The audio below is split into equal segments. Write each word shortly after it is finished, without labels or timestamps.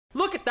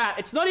that.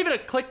 It's not even a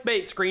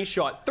clickbait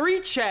screenshot.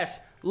 3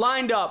 chests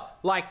lined up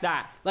like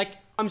that. Like,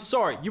 I'm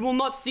sorry, you will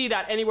not see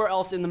that anywhere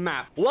else in the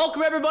map.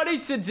 Welcome everybody.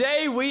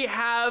 Today we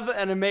have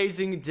an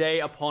amazing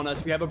day upon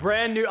us. We have a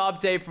brand new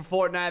update for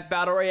Fortnite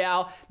Battle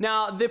Royale.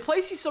 Now, the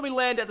place you saw me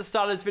land at the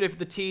start of this video for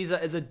the teaser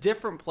is a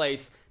different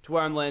place to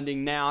where I'm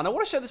landing now. And I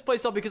want to show this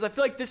place up because I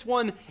feel like this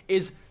one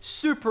is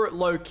super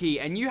low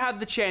key and you have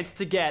the chance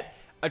to get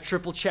a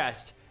triple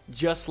chest,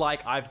 just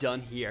like I've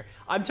done here.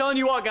 I'm telling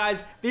you what,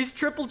 guys, these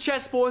triple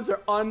chest spawns are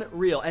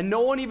unreal, and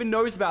no one even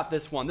knows about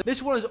this one.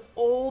 This one is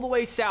all the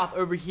way south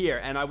over here,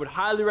 and I would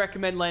highly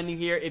recommend landing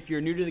here if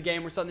you're new to the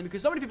game or something,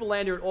 because not many people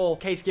land here at all.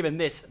 Case given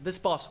this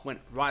boss went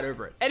right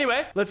over it.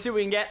 Anyway, let's see what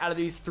we can get out of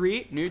these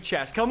 3 new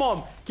chests. Come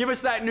on, give us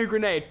that new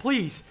grenade,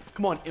 please.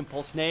 Come on,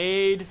 impulse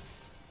nade.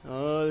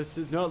 Oh, this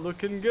is not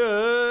looking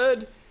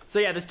good. So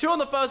yeah, there's 2 on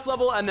the first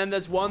level, and then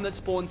there's 1 that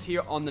spawns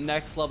here on the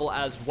next level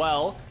as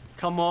well.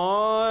 Come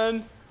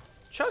on.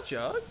 Chug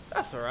jug,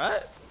 that's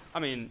alright.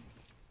 I mean,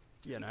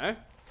 you know.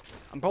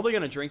 I'm probably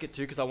gonna drink it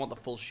too because I want the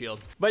full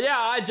shield. But yeah,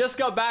 I just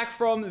got back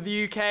from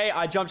the UK.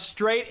 I jumped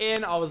straight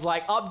in. I was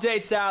like,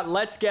 updates out,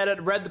 let's get it.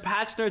 Read the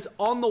patch notes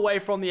on the way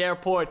from the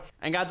airport.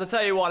 And guys, I'll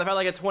tell you what, I've had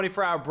like a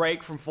 24-hour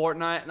break from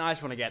Fortnite, and I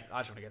just wanna get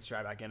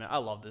straight back in it. I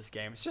love this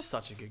game. It's just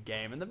such a good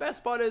game. And the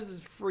best part is it's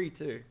free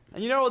too.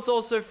 And you know what's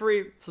also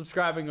free?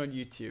 Subscribing on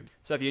YouTube.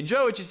 So if you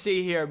enjoy what you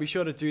see here, be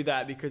sure to do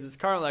that because it's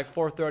currently like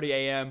 4:30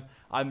 a.m.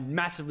 I'm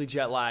massively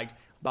jet lagged.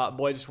 But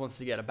boy just wants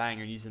to get a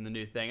banger using the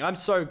new thing. I'm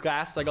so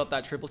gassed I got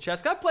that triple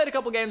chest. I've played a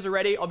couple games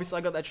already. Obviously,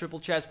 I got that triple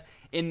chest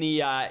in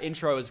the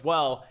intro as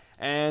well.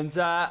 And,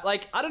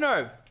 like, I don't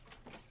know.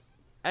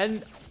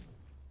 And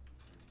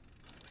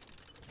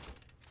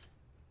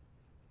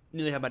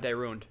nearly had my day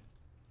ruined.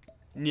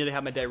 Nearly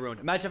had my day ruined.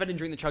 Imagine if I didn't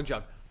drink the chug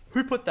jug.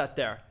 Who put that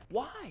there?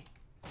 Why?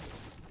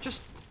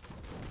 Just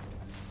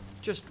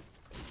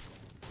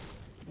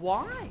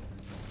why?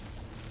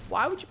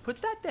 Why would you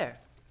put that there?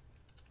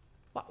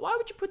 Why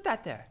would you put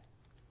that there?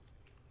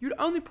 You'd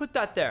only put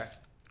that there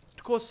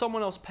to cause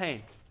someone else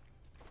pain.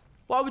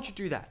 Why would you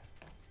do that?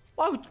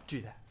 Why would you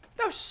do that?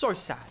 That was so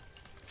sad.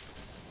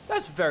 That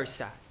was very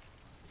sad.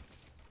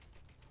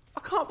 I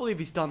can't believe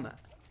he's done that.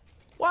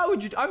 Why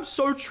would you? I'm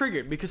so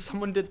triggered because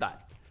someone did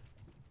that.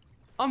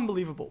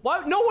 Unbelievable.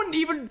 Why? No one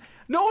even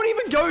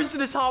goes to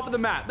this half of the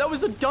map. That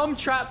was a dumb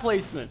trap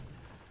placement.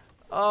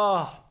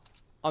 Oh,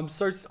 I'm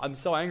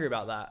so angry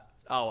about that.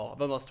 Oh, well,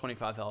 I've lost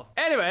 25 health.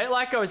 Anyway,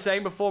 like I was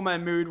saying before my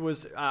mood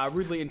was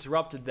rudely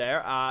interrupted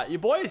there, your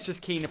boy is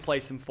just keen to play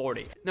some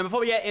 40. Now, before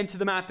we get into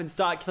the map and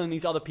start killing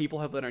these other people,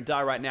 hopefully they don't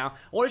die right now,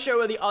 I want to show you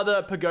where the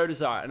other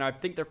pagodas are, and I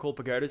think they're called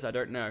pagodas, I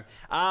don't know.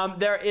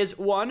 There is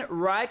one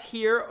right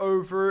here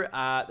over,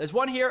 there's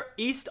one here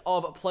east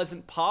of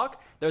Pleasant Park.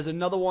 There's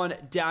another one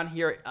down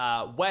here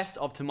west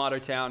of Tomato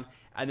Town.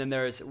 And then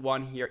there's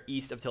one here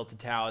east of Tilted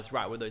Towers,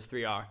 right where those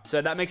 3 are. So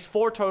that makes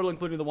 4 total,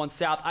 including the one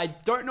south. I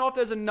don't know if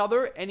there's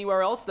another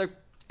anywhere else. There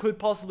could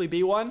possibly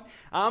be one.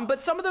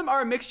 But some of them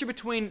are a mixture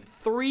between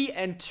 3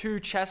 and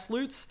 2 chest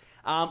loots.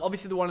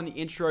 Obviously, the one in the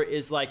intro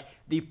is like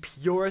the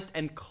purest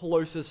and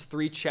closest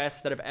 3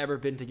 chests that have ever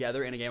been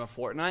together in a game of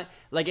Fortnite.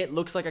 Like, it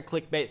looks like a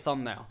clickbait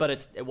thumbnail, but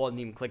it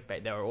wasn't even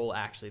clickbait. They were all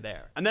actually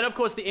there. And then, of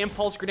course, the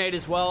impulse grenade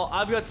as well.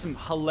 I've got some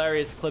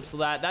hilarious clips of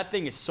that. That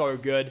thing is so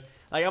good.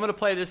 Like, I'm gonna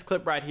play this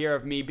clip right here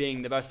of me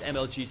being the best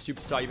MLG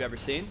superstar you've ever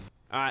seen.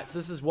 Alright, so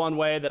this is one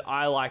way that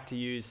I like to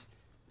use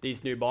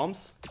these new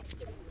bombs.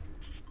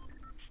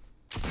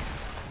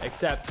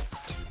 Except,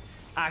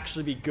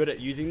 actually be good at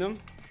using them.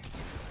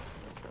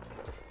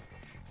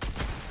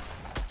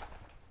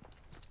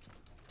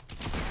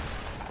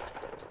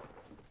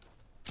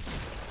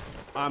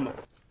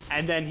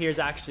 And then here's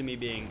actually me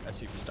being a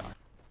superstar.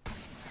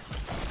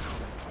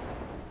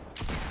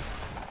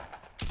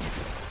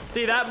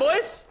 See that,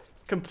 boys?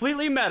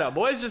 Completely meta.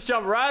 Boys just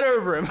jumped right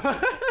over him.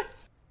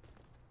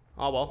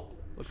 Oh, well.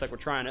 Looks like we're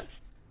trying it.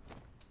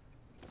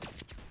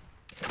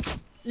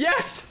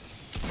 Yes!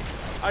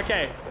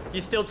 Okay.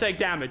 You still take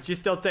damage. You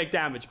still take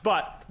damage.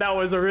 But that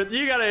was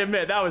you gotta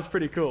admit, that was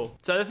pretty cool.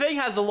 So the thing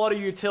has a lot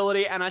of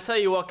utility. And I tell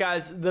you what,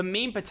 guys. The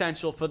meme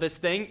potential for this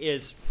thing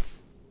is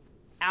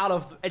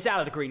it's out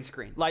of the green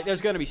screen. Like, there's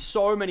gonna be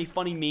so many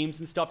funny memes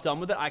and stuff done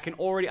with it. I've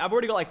already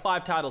got like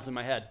 5 titles in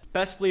my head.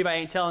 Best believe I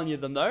ain't telling you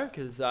them though,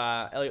 because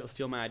Elliot will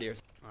steal my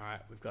ideas. All right,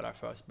 we've got our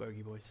first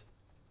bogey, boys.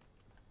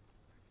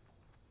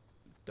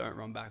 Don't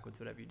run backwards,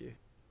 whatever you do.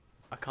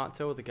 I can't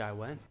tell where the guy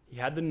went. He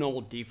had the normal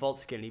default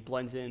skin. He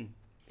blends in.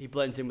 He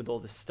blends in with all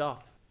this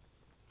stuff.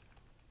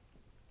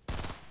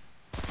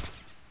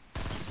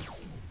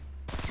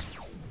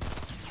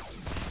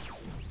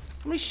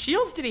 How many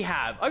shields did he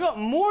have? I got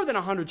more than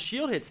 100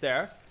 shield hits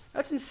there.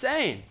 That's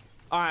insane.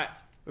 All right,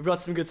 we've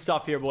got some good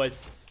stuff here,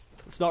 boys.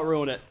 Let's not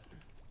ruin it.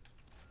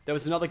 There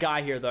was another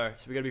guy here, though,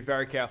 so we gotta be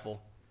very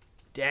careful.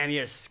 Damn, he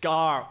had a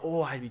scar.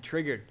 Oh, I'd be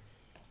triggered.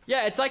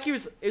 Yeah, it's like he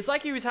was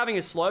having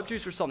a slurp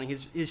juice or something.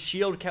 His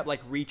shield kept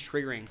like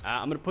re-triggering.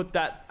 I'm gonna put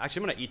that.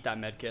 Actually, I'm gonna eat that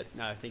medkit.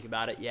 Now I think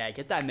about it. Yeah,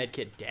 get that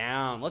medkit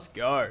down. Let's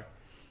go.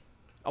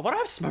 Oh, why do I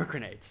have smoke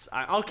grenades?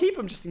 I'll keep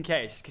them just in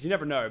case, because you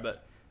never know.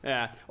 But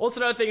Yeah.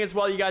 Also, another thing as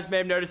well you guys may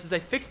have noticed is they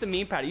fixed the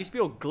meme pad. It used to be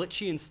all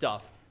glitchy and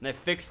stuff, and they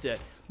fixed it.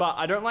 But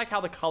I don't like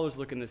how the colors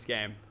look in this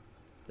game.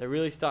 They're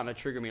really starting to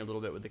trigger me a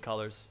little bit with the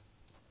colors.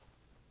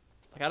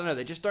 Like, I don't know,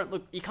 they just don't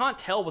look... You can't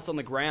tell what's on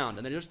the ground,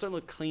 and they just don't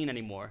look clean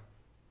anymore.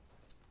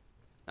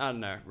 I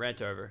don't know.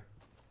 Rant over.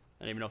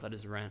 I don't even know if that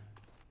is a rant.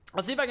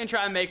 I'll see if I can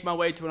try and make my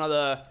way to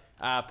another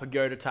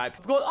pagoda type.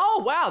 Of course...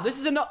 Oh, wow, this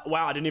is a...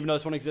 Wow, I didn't even know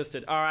this one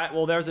existed. All right,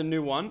 well, there's a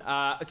new one.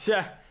 I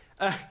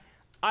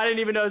didn't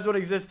even know this one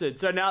existed.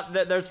 So now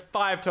there's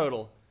 5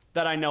 total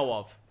that I know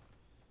of.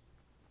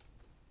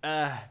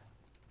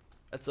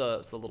 It's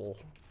a little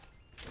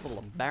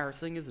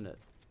embarrassing, isn't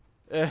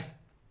it?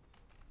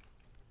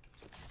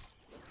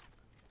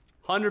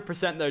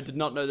 100% though did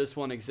not know this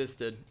one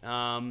existed.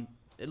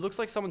 It looks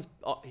like someone's...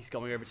 Oh, he's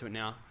going over to it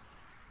now.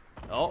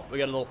 Oh, we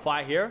got a little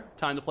fight here.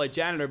 Time to play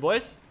janitor,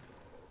 boys.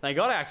 Thank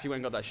God I actually went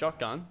and got that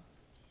shotgun.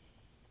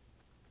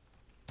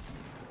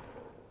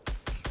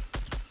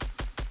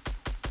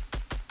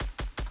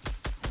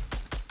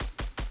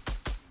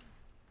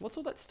 What's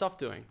all that stuff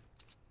doing?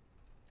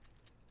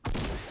 I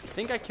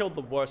think I killed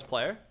the worst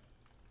player.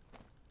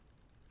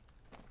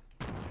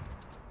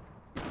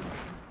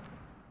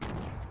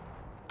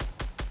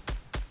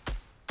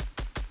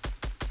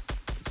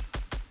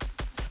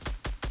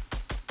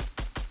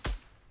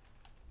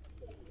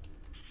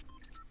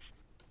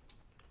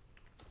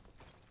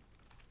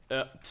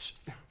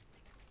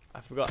 I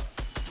forgot.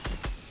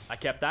 I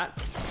kept that.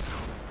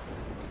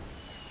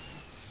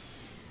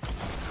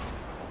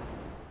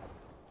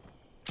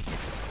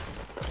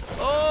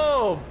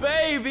 Oh,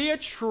 baby, a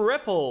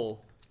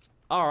triple.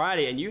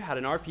 Alrighty, and you had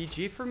an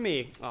RPG for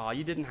me. Oh,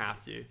 you didn't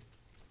have to.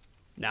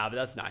 Nah, but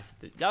that's nice.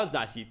 That was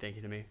nice of you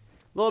thinking of me. A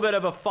little bit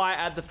of a fight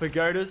at the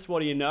pagodas. What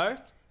do you know?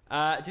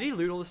 Did he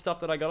loot all the stuff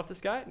that I got off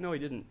this guy? No, he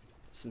didn't.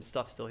 Some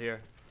stuff still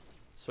here.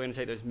 So we're going to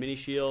take those mini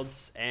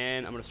shields,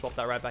 and I'm going to swap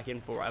that right back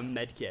in for a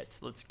med kit.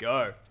 Let's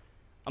go.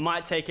 I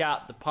might take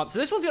out the pump. So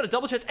this one's got a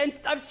double chest, and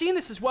I've seen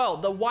this as well.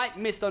 The white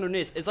mist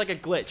underneath. It's like a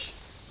glitch.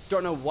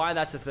 Don't know why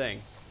that's a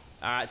thing.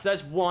 Alright, so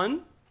that's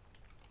one.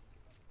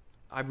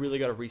 I've really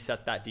got to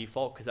reset that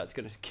default, because that's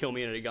going to kill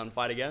me in a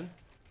gunfight again.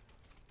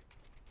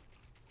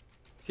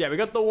 So yeah, we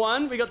got the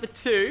 1, we got the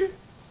 2.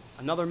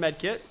 Another med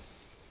kit.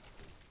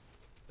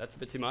 That's a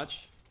bit too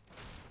much.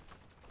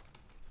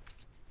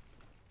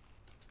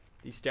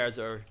 These stairs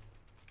are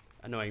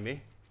annoying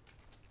me.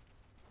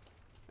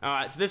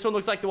 Alright, so this one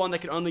looks like the one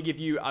that can only give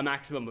you a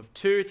maximum of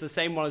 2. It's the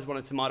same one as one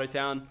in Tomato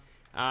Town.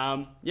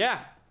 Yeah,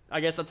 I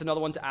guess that's another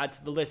one to add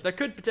to the list. There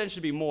could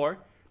potentially be more.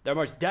 There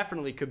most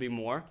definitely could be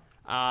more.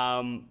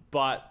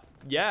 But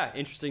yeah,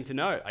 interesting to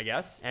note, I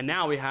guess. And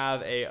now we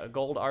have a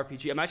gold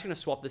RPG. I'm actually going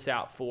to swap this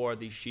out for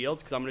the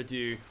shields, because I'm going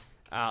to do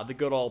the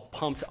good old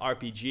pumped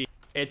RPG.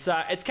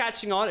 It's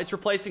catching on. It's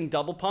replacing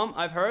double pump,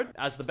 I've heard,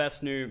 as the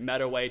best new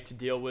meta way to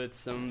deal with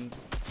some...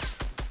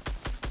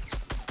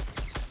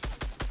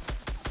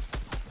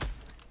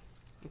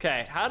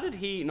 Okay, how did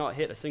he not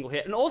hit a single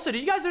hit? And also,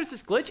 did you guys notice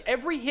this glitch?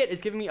 Every hit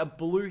is giving me a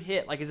blue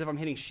hit, like as if I'm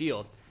hitting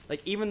shield.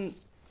 Like even...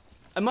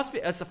 It must be...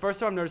 That's the first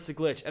time I've noticed a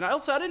glitch. And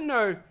also, I didn't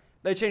know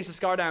they changed the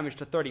scar damage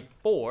to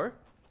 34. I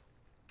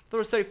thought it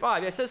was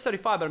 35. Yeah, it says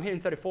 35, but I'm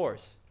hitting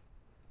 34s.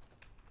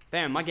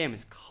 Fam, my game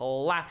is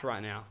clapped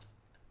right now.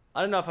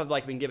 I don't know if I've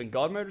like been given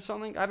God mode or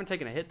something. I haven't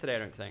taken a hit today, I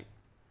don't think.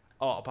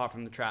 Oh, apart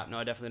from the trap. No,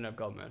 I definitely don't have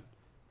God mode.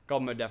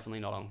 God mode definitely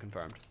not on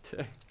confirmed.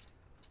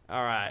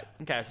 Alright.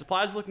 Okay,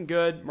 supplies looking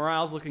good.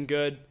 Morale's looking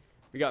good.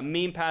 We got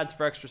meme pads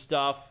for extra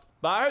stuff.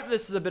 But I hope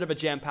this is a bit of a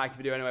jam-packed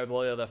video anyway with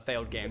all the other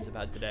failed games I've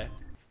had today.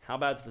 How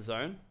bad's the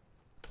zone?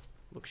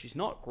 Look, she's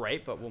not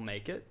great, but we'll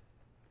make it.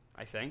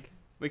 I think.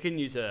 We can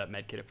use a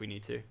medkit if we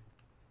need to.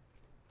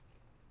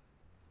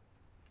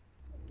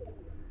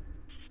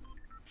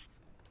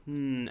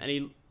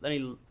 Any...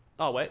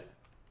 Oh, wait.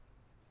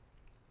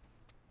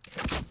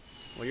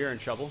 Well, you're in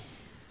trouble.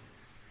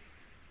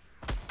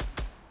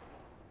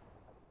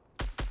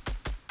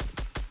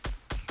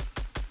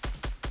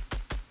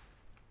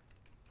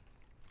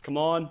 Come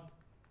on.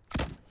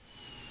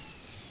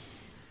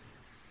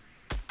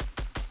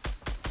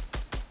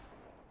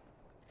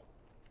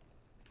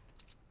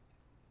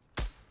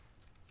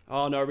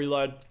 Oh, no,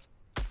 reload.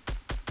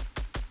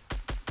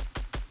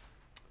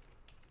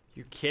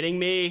 You kidding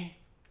me?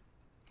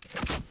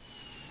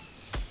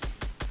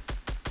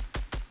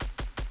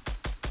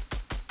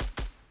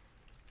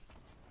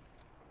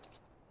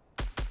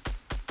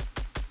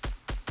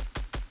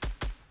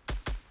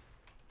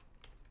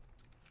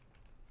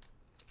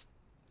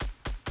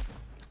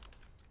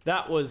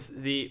 That was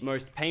the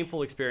most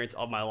painful experience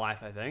of my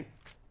life, I think.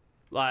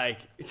 Like,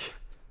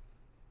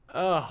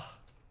 ugh.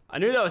 I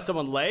knew there was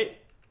someone late.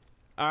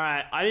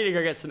 Alright, I need to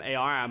go get some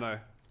AR ammo.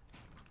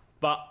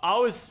 But I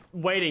was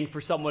waiting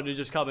for someone to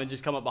just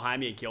come up behind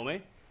me and kill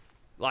me.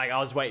 Like, I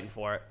was waiting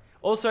for it.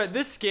 Also,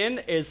 this skin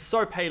is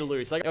so pay to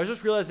lose. Like, I was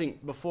just realizing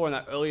before in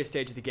that earlier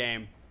stage of the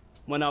game,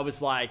 when I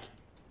was like,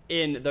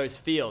 in those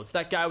fields,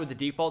 that guy with the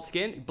default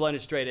skin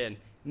blended straight in.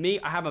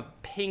 Me, I have a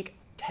pink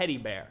teddy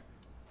bear.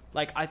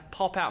 Like, I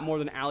pop out more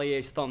than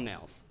Allier's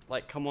thumbnails.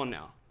 Like, come on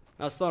now.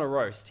 That's not a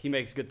roast. He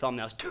makes good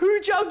thumbnails. 2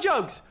 chug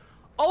jugs!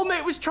 Old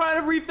mate was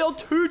trying to refill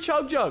 2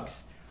 chug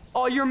jugs.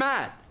 Oh, you're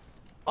mad.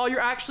 Oh,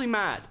 you're actually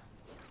mad.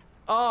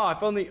 Oh,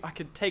 if only I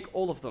could take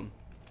all of them.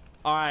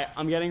 All right,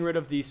 I'm getting rid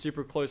of the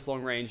super close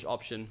long range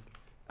option.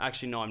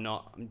 Actually, no, I'm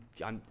not.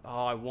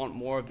 Oh, I want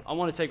more of, I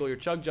want to take all your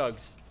chug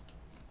jugs.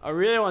 I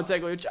really want to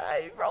take all your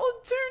you're rolling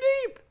too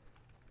deep.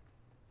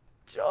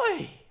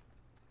 Joy.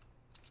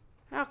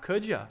 How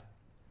could you?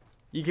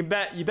 You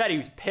bet he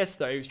was pissed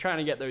though. He was trying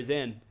to get those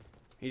in.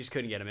 He just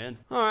couldn't get them in.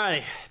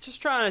 Alrighty, just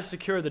trying to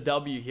secure the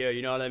W here,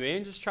 you know what I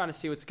mean? Just trying to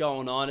see what's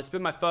going on. It's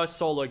been my first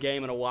solo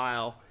game in a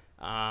while.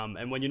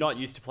 And when you're not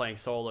used to playing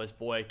solos,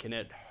 boy, can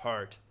it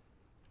hurt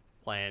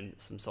playing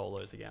some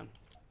solos again.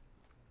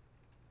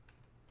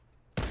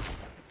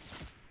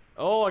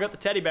 Oh, I got the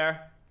teddy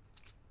bear.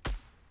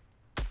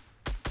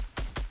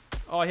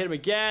 Oh, I hit him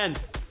again.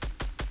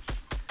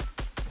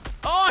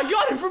 Oh, I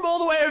got him from all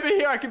the way over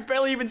here. I can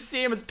barely even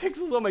see him as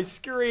pixels on my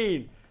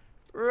screen.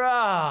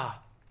 Rah.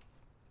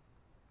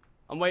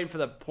 I'm waiting for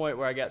the point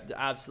where I get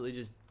absolutely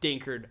just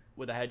dinkered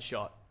with a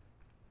headshot.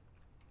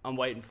 I'm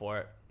waiting for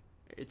it.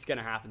 It's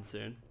gonna happen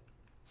soon.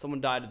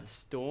 Someone died of the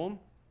storm.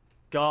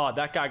 God,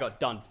 that guy got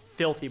done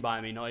filthy by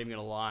me, not even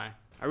gonna lie.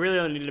 I really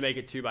only needed to make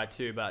it 2 by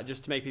 2, but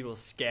just to make people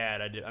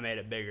scared, I made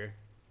it bigger.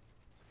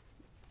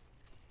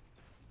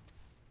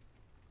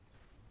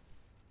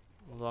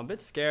 Although I'm a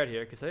bit scared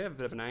here, because they have a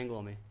bit of an angle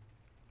on me.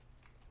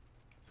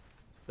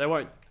 They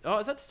won't... Oh,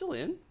 is that still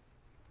in?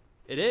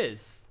 It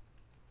is.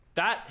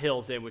 That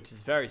hill's in, which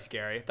is very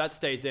scary. If that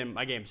stays in,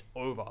 my game's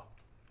over.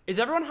 Is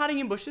everyone hiding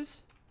in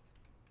bushes?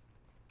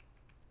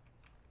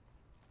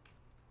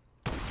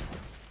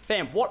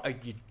 Fam, what are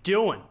you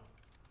doing?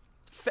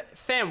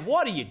 Fam,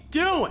 what are you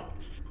doing?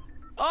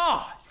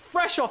 Oh,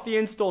 fresh off the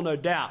install, no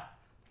doubt.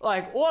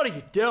 Like, what are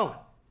you doing?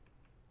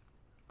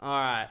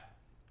 Alright.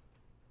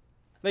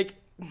 Like,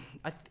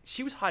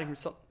 she was hiding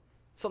from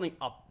something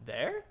up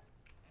there?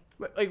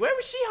 Like, where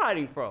was she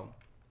hiding from?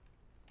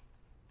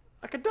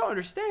 Like, I don't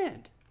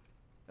understand.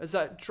 There's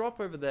that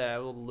drop over there, a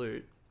little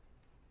loot.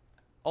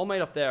 Old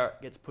mate up there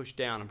gets pushed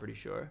down, I'm pretty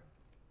sure.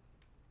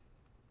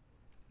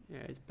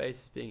 Yeah, his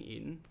base is being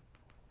eaten.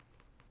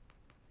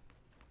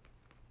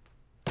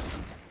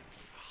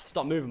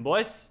 Stop moving,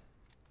 boys.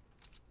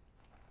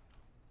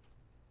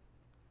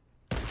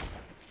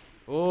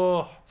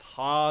 Oh, it's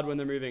hard when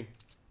they're moving.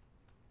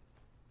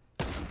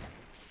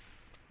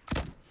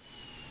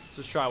 Let's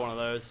just try one of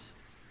those.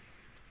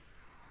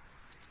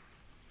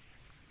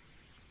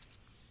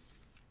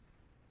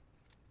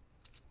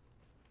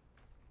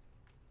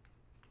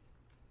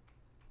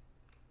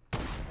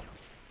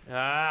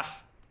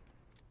 Ah.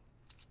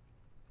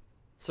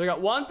 So we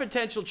got one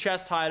potential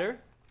chest hider.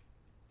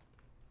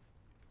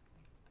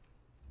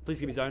 Please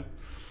give me zone.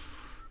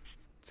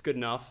 It's good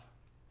enough.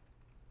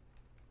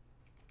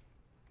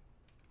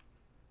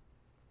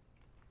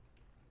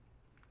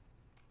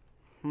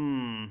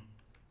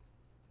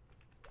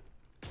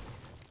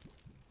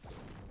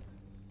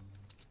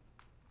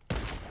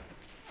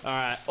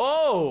 Alright.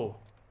 Oh!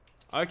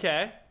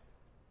 Okay.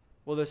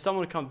 Well, there's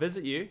someone to come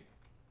visit you.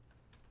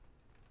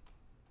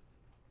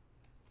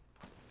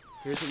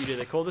 So here's what you do.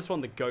 They call this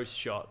one the ghost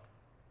shot.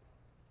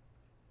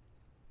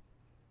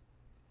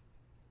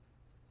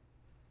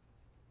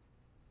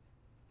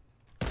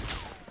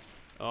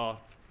 Oh.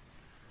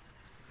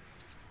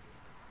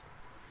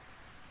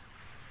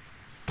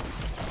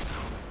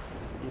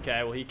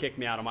 Okay, well, he kicked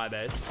me out of my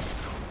base.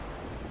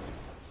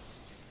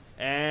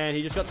 And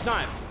he just got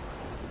sniped.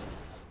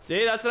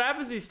 See, that's what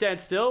happens when you stand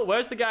still.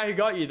 Where's the guy who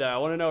got you, though? I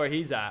want to know where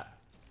he's at.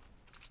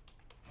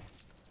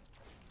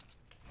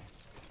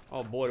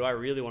 Oh, boy, do I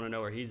really want to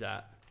know where he's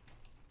at.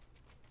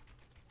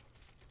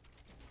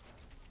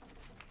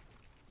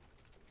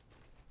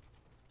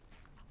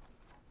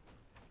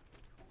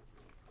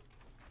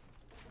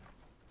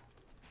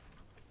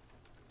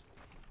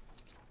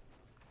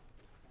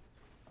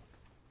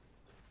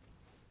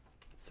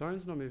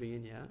 Soren's not moving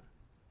in yet.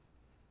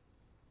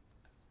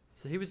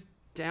 So he was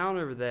down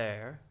over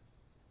there.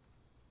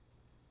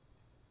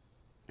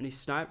 And he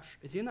sniped.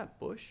 Is he in that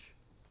bush?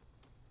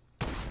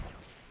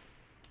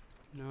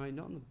 No, he's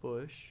not in the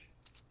bush.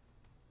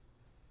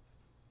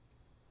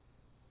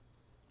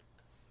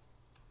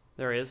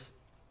 There he is.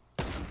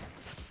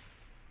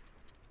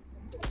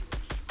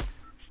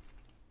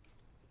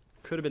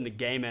 Could have been the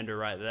game ender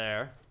right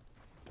there.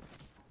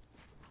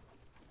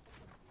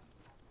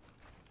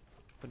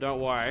 But don't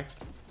worry.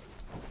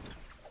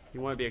 You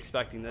won't be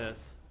expecting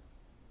this.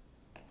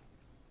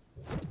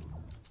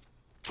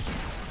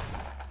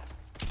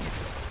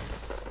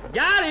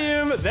 Got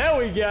him! There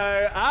we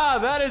go. Ah,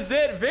 that is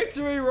it.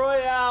 Victory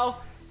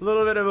Royale. A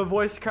little bit of a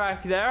voice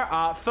crack there.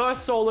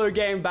 First solo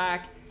game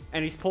back,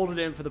 and he's pulled it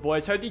in for the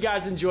boys. Hope you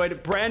guys enjoyed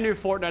it. Brand new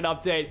Fortnite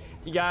update.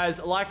 If you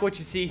guys like what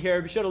you see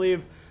here, be sure to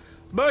leave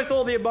both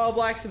all the above.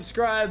 Like,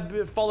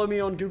 subscribe, follow me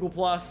on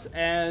Google+,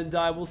 and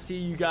I will see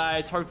you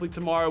guys hopefully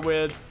tomorrow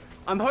with,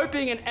 I'm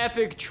hoping, an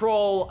epic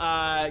troll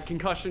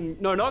concussion.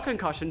 No, not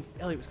concussion.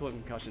 Elliot was calling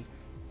concussion.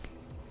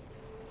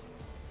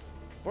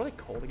 What are they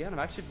called again? I've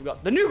actually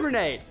forgot. The new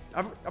grenade.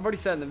 I've already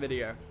said in the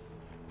video.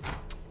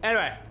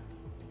 Anyway,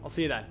 I'll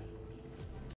see you then.